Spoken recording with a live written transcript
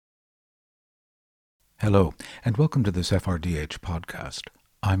Hello, and welcome to this FRDH podcast.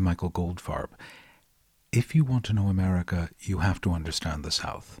 I'm Michael Goldfarb. If you want to know America, you have to understand the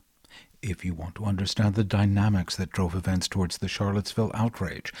South. If you want to understand the dynamics that drove events towards the Charlottesville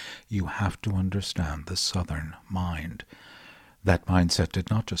outrage, you have to understand the Southern mind. That mindset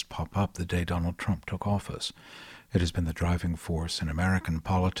did not just pop up the day Donald Trump took office. It has been the driving force in American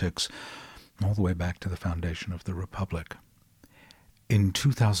politics all the way back to the foundation of the Republic. In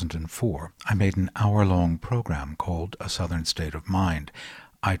 2004, I made an hour-long program called A Southern State of Mind.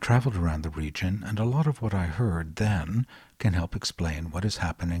 I traveled around the region, and a lot of what I heard then can help explain what is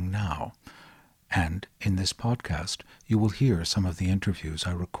happening now. And in this podcast, you will hear some of the interviews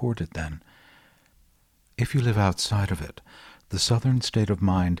I recorded then. If you live outside of it, the Southern state of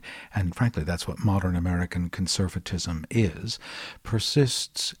mind, and frankly that's what modern American conservatism is,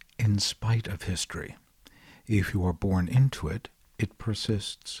 persists in spite of history. If you are born into it, it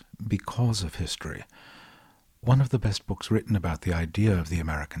persists because of history. One of the best books written about the idea of the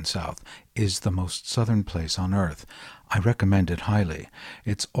American South is The Most Southern Place on Earth. I recommend it highly.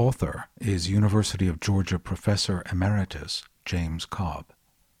 Its author is University of Georgia Professor Emeritus James Cobb.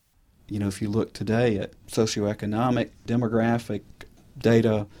 If you look today at socioeconomic, demographic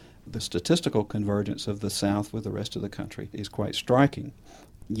data, the statistical convergence of the South with the rest of the country is quite striking.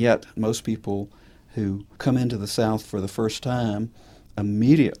 Yet most people who come into the South for the first time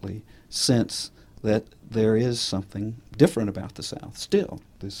immediately sense that there is something different about the South still.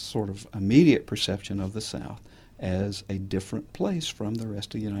 This sort of immediate perception of the South as a different place from the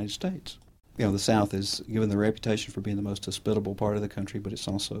rest of the United States. The South is given the reputation for being the most hospitable part of the country, but it's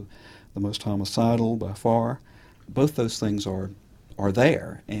also the most homicidal by far. Both those things are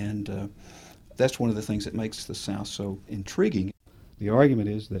there, and that's one of the things that makes the South so intriguing. The argument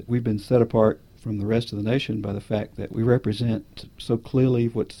is that we've been set apart from the rest of the nation by the fact that we represent so clearly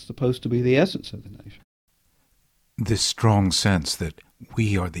what's supposed to be the essence of the nation. This strong sense that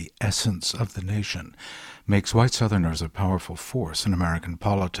we are the essence of the nation makes white Southerners a powerful force in American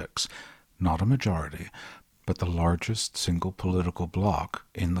politics, not a majority, but the largest single political bloc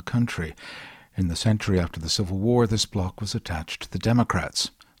in the country. In the century after the Civil War, this bloc was attached to the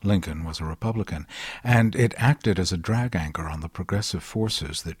Democrats. Lincoln was a Republican, and it acted as a drag anchor on the progressive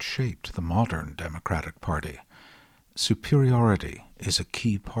forces that shaped the modern Democratic Party. Superiority is a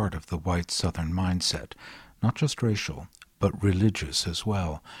key part of the white Southern mindset, not just racial, but religious as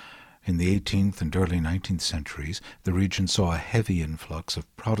well. In the 18th and early 19th centuries, the region saw a heavy influx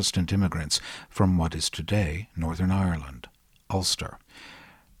of Protestant immigrants from what is today Northern Ireland, Ulster.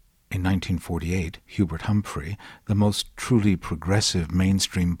 In 1948, Hubert Humphrey, the most truly progressive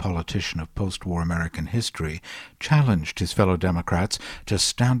mainstream politician of post-war American history, challenged his fellow Democrats to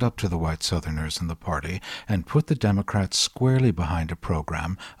stand up to the white Southerners in the party and put the Democrats squarely behind a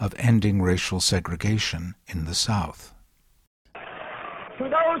program of ending racial segregation in the South. To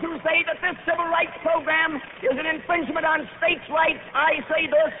those who say that this civil rights program is an infringement on states' rights, I say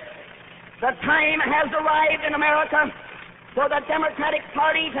this: the time has arrived in America for the Democratic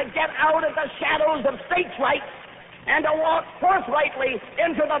Party to get out of the shadows of states' rights and to walk forthrightly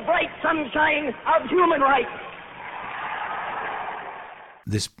into the bright sunshine of human rights.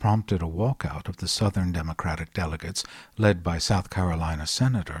 This prompted a walkout of the Southern Democratic delegates led by South Carolina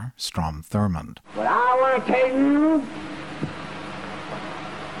Senator Strom Thurmond. But I want to tell you,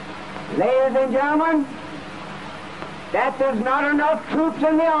 ladies and gentlemen, that there's not enough troops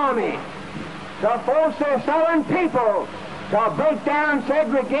in the Army to force the Southern people to break down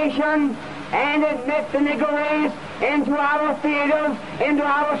segregation and admit the Negro race into our theaters, into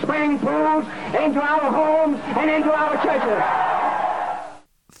our swimming pools, into our homes, and into our churches.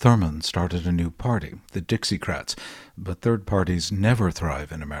 Thurmond started a new party, the Dixiecrats, but third parties never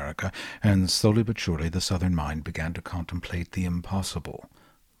thrive in America, and slowly but surely the Southern mind began to contemplate the impossible,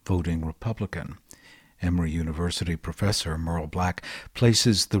 voting Republican. Emory University professor Merle Black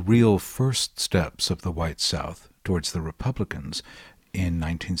places the real first steps of the white South towards the Republicans in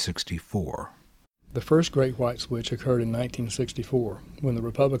 1964. The first great white switch occurred in 1964 when the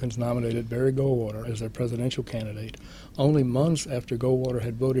Republicans nominated Barry Goldwater as their presidential candidate, only months after Goldwater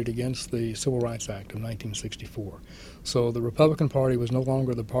had voted against the Civil Rights Act of 1964. So the Republican Party was no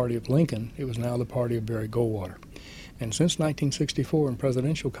longer the party of Lincoln, it was now the party of Barry Goldwater. And since 1964 in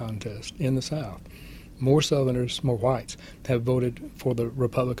presidential contest in the South, more Southerners, more whites, have voted for the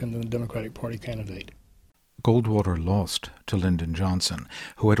Republican than the Democratic Party candidate. Goldwater lost to Lyndon Johnson,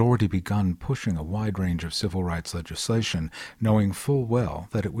 who had already begun pushing a wide range of civil rights legislation, knowing full well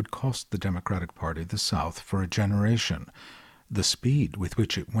that it would cost the Democratic Party the South for a generation. The speed with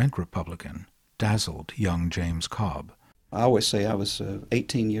which it went Republican dazzled young James Cobb. I always say I was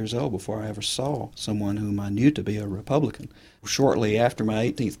 18 years old before I ever saw someone whom I knew to be a Republican. Shortly after my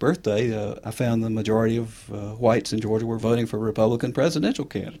 18th birthday, I found the majority of whites in Georgia were voting for Republican presidential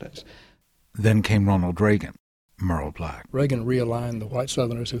candidates. Then came Ronald Reagan, Merle Black. Reagan realigned the white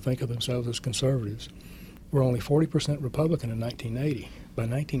Southerners who think of themselves as conservatives. Were only 40% Republican in 1980. By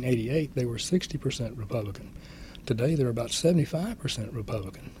 1988, they were 60% Republican. Today, they're about 75%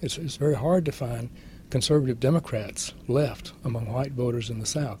 Republican. It's very hard to find conservative Democrats left among white voters in the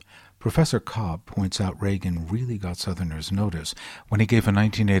South. Professor Cobb points out Reagan really got Southerners' notice when he gave a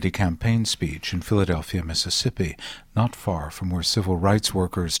 1980 campaign speech in Philadelphia, Mississippi, not far from where civil rights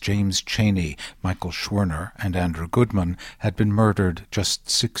workers James Chaney, Michael Schwerner, and Andrew Goodman had been murdered just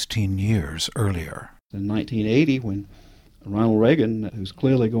 16 years earlier. In 1980, when Ronald Reagan, who's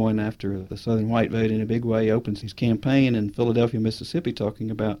clearly going after the Southern white vote in a big way, opens his campaign in Philadelphia, Mississippi,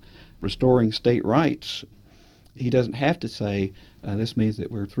 talking about restoring state rights, he doesn't have to say this means that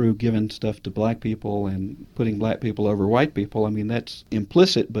we're through giving stuff to black people and putting black people over white people. I mean, that's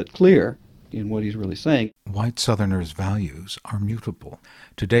implicit but clear in what he's really saying. White Southerners' values are mutable.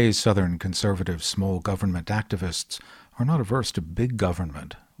 Today's Southern conservative small government activists are not averse to big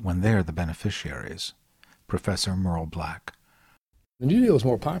government when they're the beneficiaries. Professor Merle Black. The New Deal was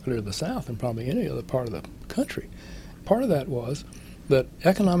more popular in the South than probably any other part of the country. Part of that was that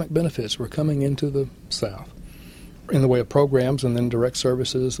economic benefits were coming into the South in the way of programs and then direct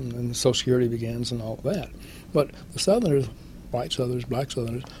services, and then Social Security begins and all of that. But the Southerners, white Southerners, black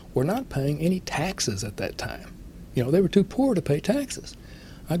Southerners, were not paying any taxes at that time. You know, they were too poor to pay taxes.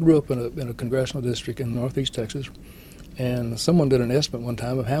 I grew up in a congressional district in northeast Texas, and someone did an estimate one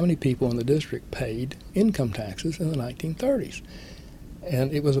time of how many people in the district paid income taxes in the 1930s.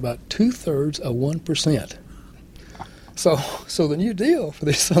 And it was about 2/3 of 1%. So the New Deal for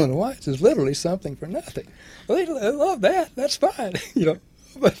these Southern whites is literally something for nothing. Well, they love that. That's fine, you know.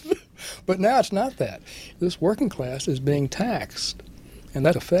 But now it's not that. This working class is being taxed, and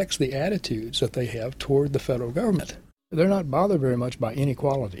that affects the attitudes that they have toward the federal government. They're not bothered very much by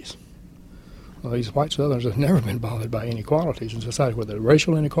inequalities. Well, these white Southerners have never been bothered by inequalities in society, whether they're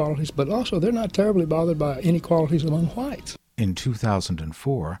racial inequalities, but also they're not terribly bothered by inequalities among whites. In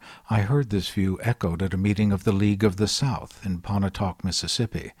 2004, I heard this view echoed at a meeting of the League of the South in Pontotoc,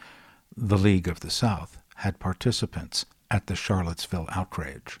 Mississippi. The League of the South had participants at the Charlottesville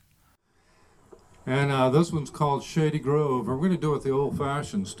outrage. And this one's called Shady Grove. We're going to do it the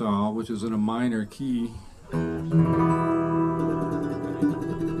old-fashioned style, which is in a minor key.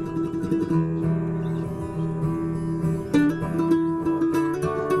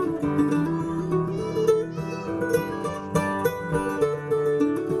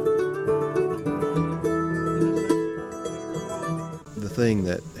 The thing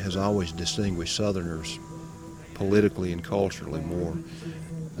that has always distinguished Southerners politically and culturally more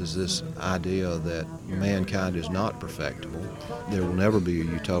is this idea that mankind is not perfectible. There will never be a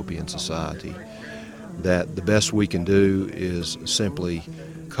utopian society, that the best we can do is simply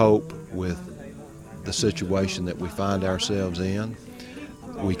cope with the situation that we find ourselves in.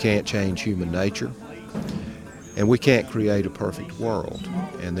 We can't change human nature, and we can't create a perfect world.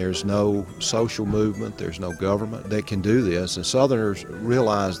 And there's no social movement, there's no government that can do this. And Southerners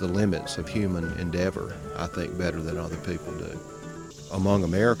realize the limits of human endeavor, I think, better than other people do. Among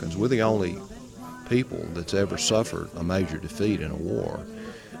Americans, we're the only people that's ever suffered a major defeat in a war,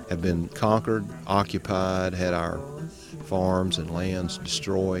 have been conquered, occupied, had our farms and lands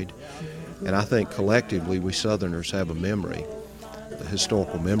destroyed. And I think collectively we Southerners have a memory, a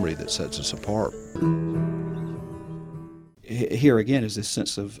historical memory that sets us apart. Here again is this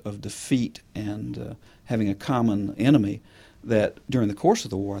sense of defeat and having a common enemy that during the course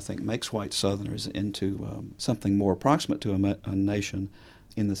of the war I think makes white Southerners into something more approximate to a nation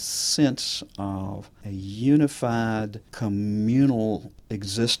in the sense of a unified communal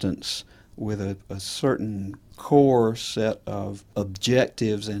existence with a certain core set of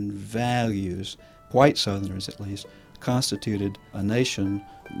objectives and values. White Southerners, at least, constituted a nation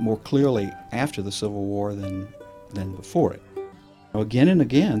more clearly after the Civil War than before it. Again and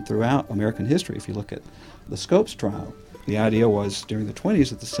again throughout American history, if you look at the Scopes trial, the idea was during the 20s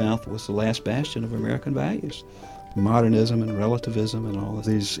that the South was the last bastion of American values. Modernism and relativism and all of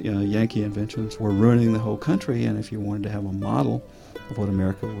these Yankee inventions were ruining the whole country, and if you wanted to have a model of what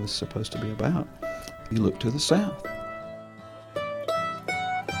America was supposed to be about, you looked to the South.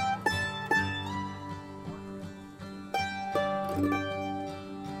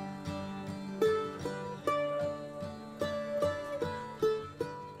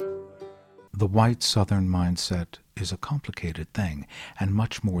 The white Southern mindset is a complicated thing and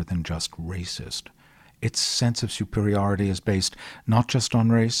much more than just racist. Its sense of superiority is based not just on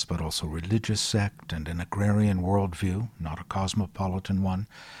race, but also religious sect and an agrarian worldview, not a cosmopolitan one.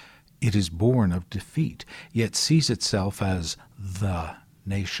 It is born of defeat, yet sees itself as the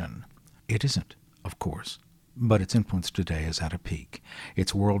nation. It isn't, of course, but its influence today is at a peak.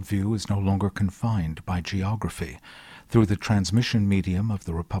 Its worldview is no longer confined by geography. Through the transmission medium of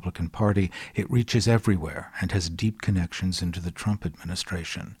the Republican Party, it reaches everywhere and has deep connections into the Trump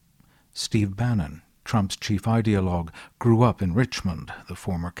administration. Steve Bannon, Trump's chief ideologue, grew up in Richmond, the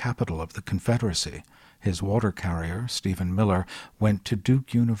former capital of the Confederacy. His water carrier, Stephen Miller, went to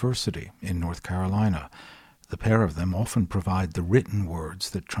Duke University in North Carolina. The pair of them often provide the written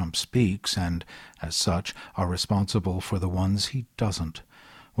words that Trump speaks and, as such, are responsible for the ones he doesn't.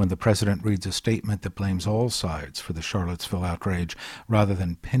 When the president reads a statement that blames all sides for the Charlottesville outrage, rather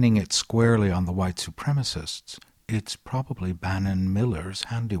than pinning it squarely on the white supremacists, it's probably Bannon-Miller's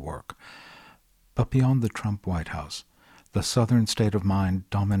handiwork. But beyond the Trump White House, the Southern state of mind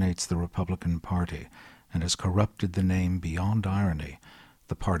dominates the Republican Party and has corrupted the name beyond irony.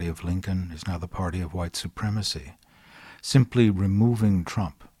 The party of Lincoln is now the party of white supremacy. Simply removing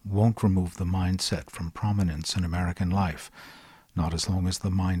Trump won't remove the mindset from prominence in American life, not as long as the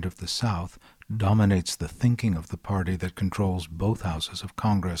mind of the South dominates the thinking of the party that controls both houses of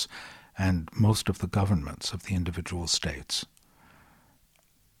Congress and most of the governments of the individual states.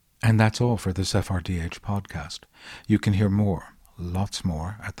 And that's all for this FRDH podcast. You can hear more, lots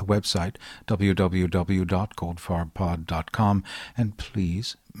more, at the website www.goldfarbpod.com, and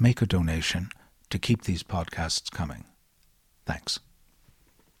please make a donation to keep these podcasts coming. Thanks.